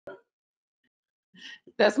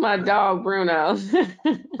That's my dog, Bruno.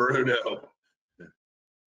 Bruno.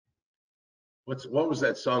 What was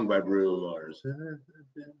that song by Bruno Mars?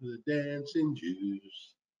 The dancing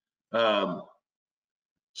Jews.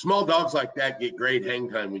 Small dogs like that get great hang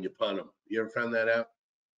time when you punt them. You ever found that out?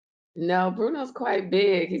 No, Bruno's quite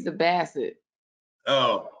big. He's a basset.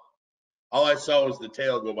 Oh, all I saw was the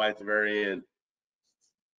tail go by at the very end.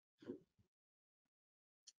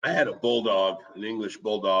 I had a bulldog, an English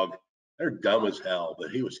bulldog. They're dumb as hell,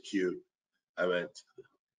 but he was cute. I mean,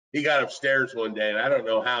 he got upstairs one day, and I don't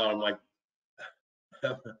know how. I'm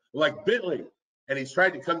like Bentley, and he's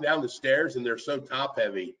tried to come down the stairs, and they're so top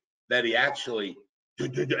heavy that he actually,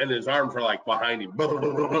 and his arms are like behind him.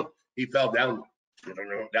 He fell down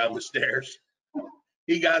the stairs.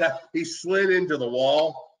 He slid into the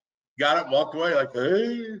wall, got up, walked away like,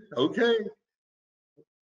 hey, okay.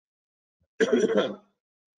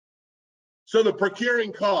 So the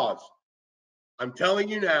procuring cause. I'm telling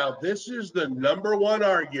you now, this is the number one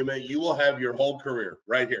argument you will have your whole career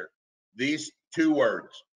right here. These two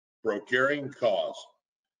words, procuring cause.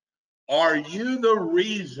 Are you the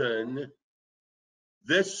reason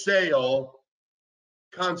this sale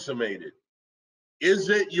consummated? Is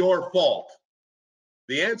it your fault?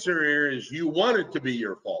 The answer here is you want it to be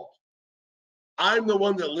your fault. I'm the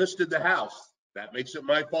one that listed the house. That makes it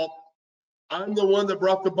my fault. I'm the one that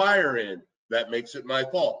brought the buyer in. That makes it my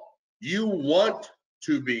fault. You want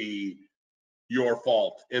to be your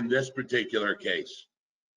fault in this particular case.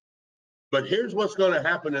 But here's what's going to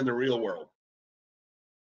happen in the real world.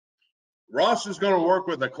 Ross is going to work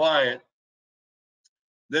with a client.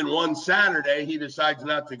 Then one Saturday, he decides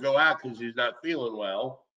not to go out because he's not feeling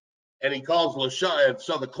well. And he calls LaShawna.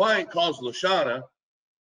 So the client calls LaShawna.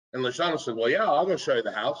 And LaShawna said, well, yeah, I'll go show you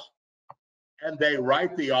the house. And they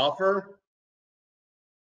write the offer.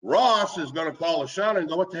 Ross is going to call LaShawna and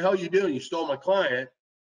go, what the hell are you doing? You stole my client.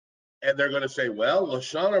 And they're going to say, well,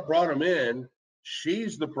 LaShawna brought him in.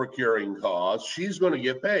 She's the procuring cause. She's going to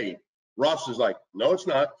get paid. Ross is like, no, it's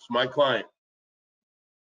not. It's my client.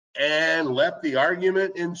 And let the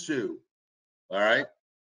argument ensue. All right.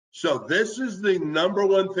 So this is the number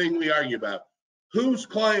one thing we argue about. Whose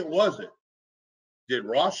client was it? Did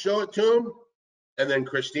Ross show it to him? And then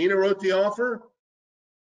Christina wrote the offer?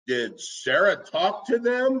 Did Sarah talk to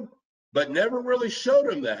them, but never really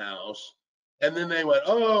showed him the house? And then they went,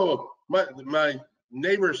 oh, my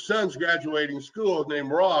neighbor's son's graduating school named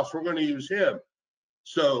Ross. We're going to use him.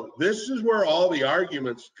 So this is where all the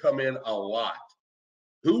arguments come in a lot.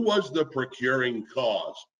 Who was the procuring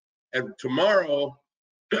cause? And tomorrow,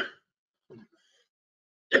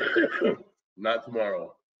 not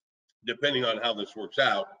tomorrow, depending on how this works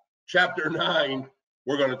out, chapter 9,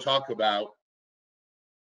 we're going to talk about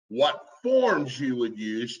what forms you would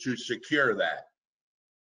use to secure that.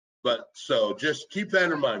 But so just keep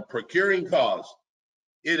that in mind. Procuring cause.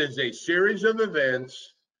 It is a series of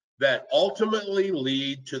events that ultimately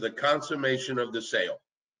lead to the consummation of the sale.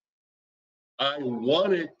 I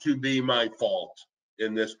want it to be my fault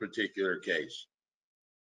in this particular case.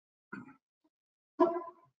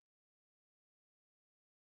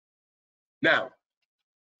 Now,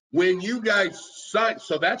 when you guys sign,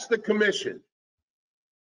 so that's the commission.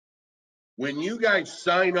 When you guys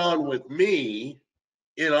sign on with me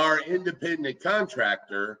in our independent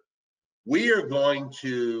contractor, we are going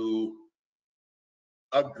to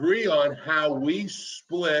agree on how we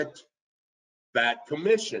split that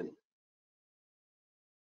commission.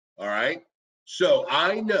 All right. So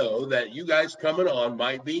I know that you guys coming on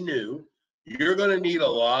might be new. You're going to need a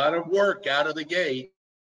lot of work out of the gate.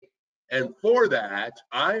 And for that,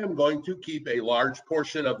 I am going to keep a large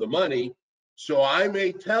portion of the money. So I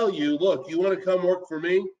may tell you, look, you want to come work for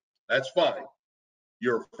me? That's fine.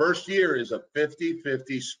 Your first year is a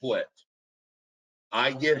 50-50 split.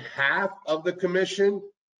 I get half of the commission,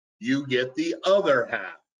 you get the other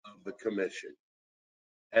half of the commission.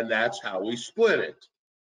 And that's how we split it.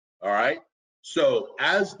 All right. So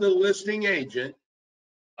as the listing agent,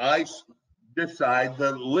 I decide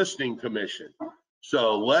the listing commission.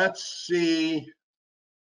 So let's see.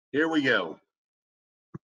 Here we go.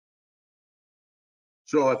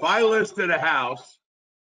 So if I listed a house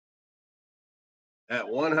at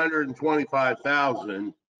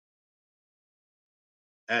 125,000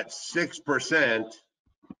 at 6%,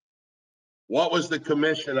 what was the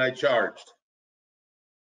commission I charged?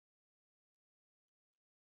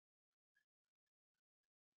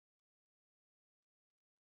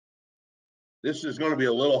 This is going to be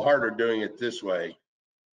a little harder doing it this way,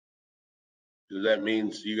 because that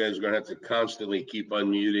means you guys are going to have to constantly keep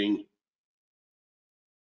unmuting.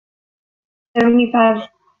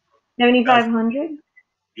 7,500.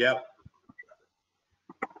 Yep.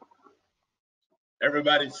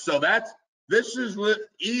 Everybody, so this is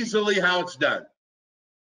easily how it's done.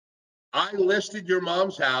 I listed your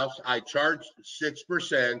mom's house. I charged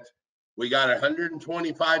 6%. We got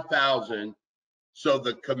 125,000. So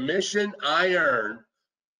the commission I earned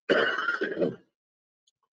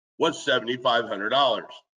was $7,500.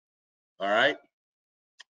 All right.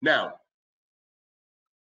 Now,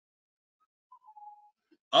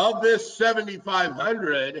 of this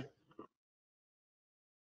 7,500,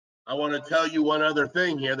 I want to tell you one other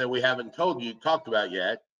thing here that we haven't talked about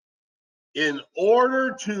yet. In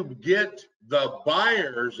order to get the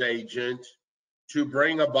buyer's agent to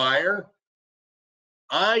bring a buyer,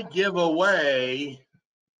 I give away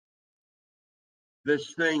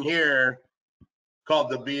this thing here called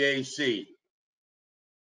the BAC.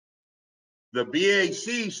 The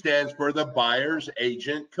BAC stands for the buyer's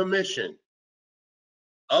agent commission.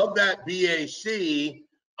 Of that BAC,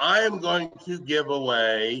 I am going to give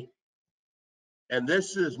away, and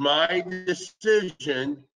this is my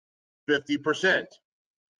decision, 50%.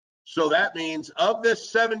 So that means of this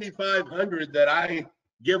 7,500 that I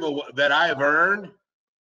give away, that I have earned,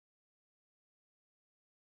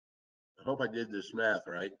 I hope I did this math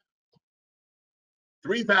right,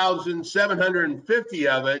 3,750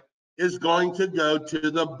 of it is going to go to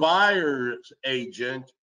the buyer's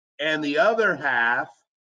agent, and the other half,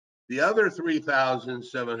 the other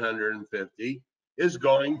 3,750 is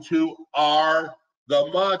going to the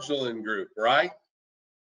Modulin Group, right?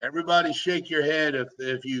 Everybody shake your head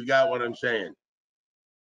if you got what I'm saying.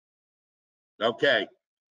 Okay,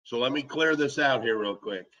 so let me clear this out here real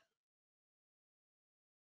quick.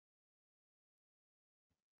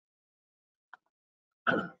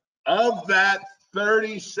 Of that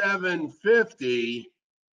 3,750,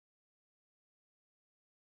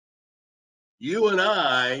 you and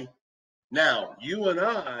I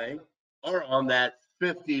are on that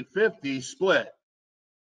 50-50 split.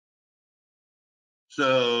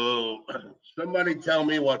 So somebody tell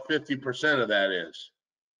me what 50% of that is.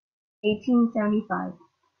 1875.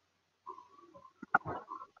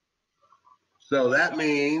 So that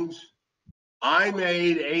means I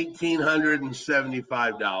made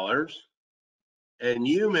 $1,875 and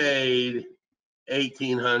you made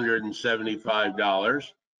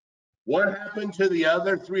 $1,875. What happened to the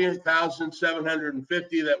other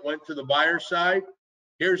 3,750 that went to the buyer side?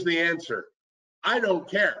 Here's the answer. I don't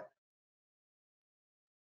care.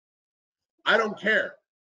 I don't care.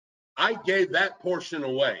 I gave that portion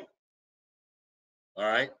away. All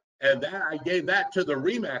right. And that I gave that to the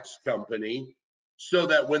Remax company so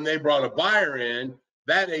that when they brought a buyer in,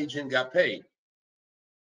 that agent got paid.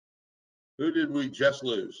 Who did we just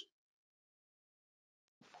lose?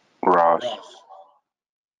 Ross. Ross.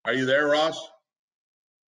 Are you there, Ross?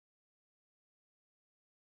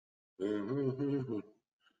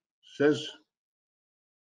 Says,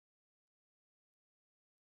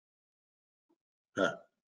 all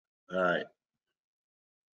right.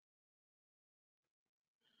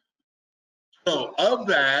 So of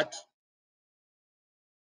that,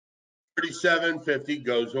 3,750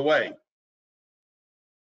 goes away.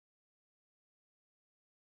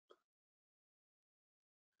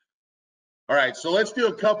 All right, so let's do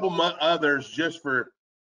a couple others just for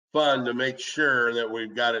fun to make sure that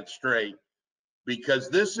we've got it straight, because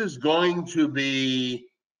this is going to be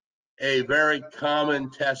a very common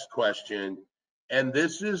test question, and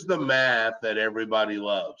this is the math that everybody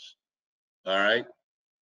loves. All right,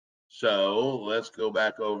 so let's go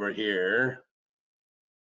back over here.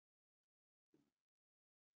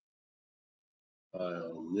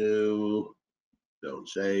 File new, don't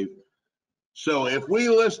save. So if we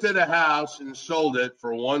listed a house and sold it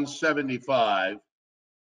for 175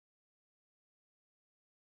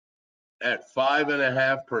 at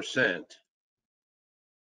 5.5%,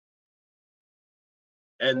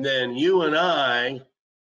 and then you and I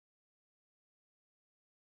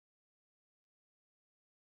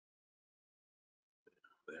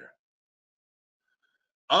there,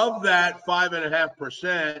 of that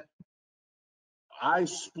 5.5%, I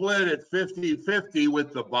split it 50-50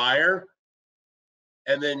 with the buyer,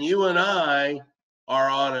 and then you and I are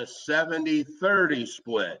on a 70-30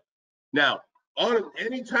 split. Now,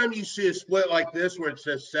 anytime you see a split like this where it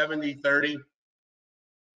says 70-30,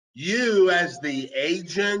 you as the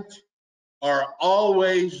agent are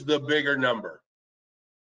always the bigger number.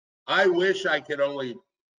 I wish I could only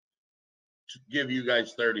give you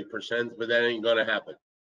guys 30%, but that ain't gonna happen.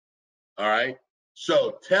 All right,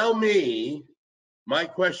 so tell me, my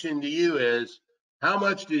question to you is, how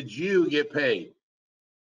much did you get paid?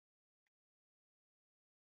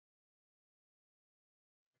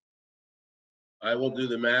 I will do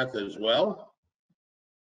the math as well.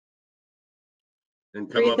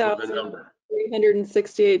 and come up with a number.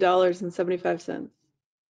 $3,368.75.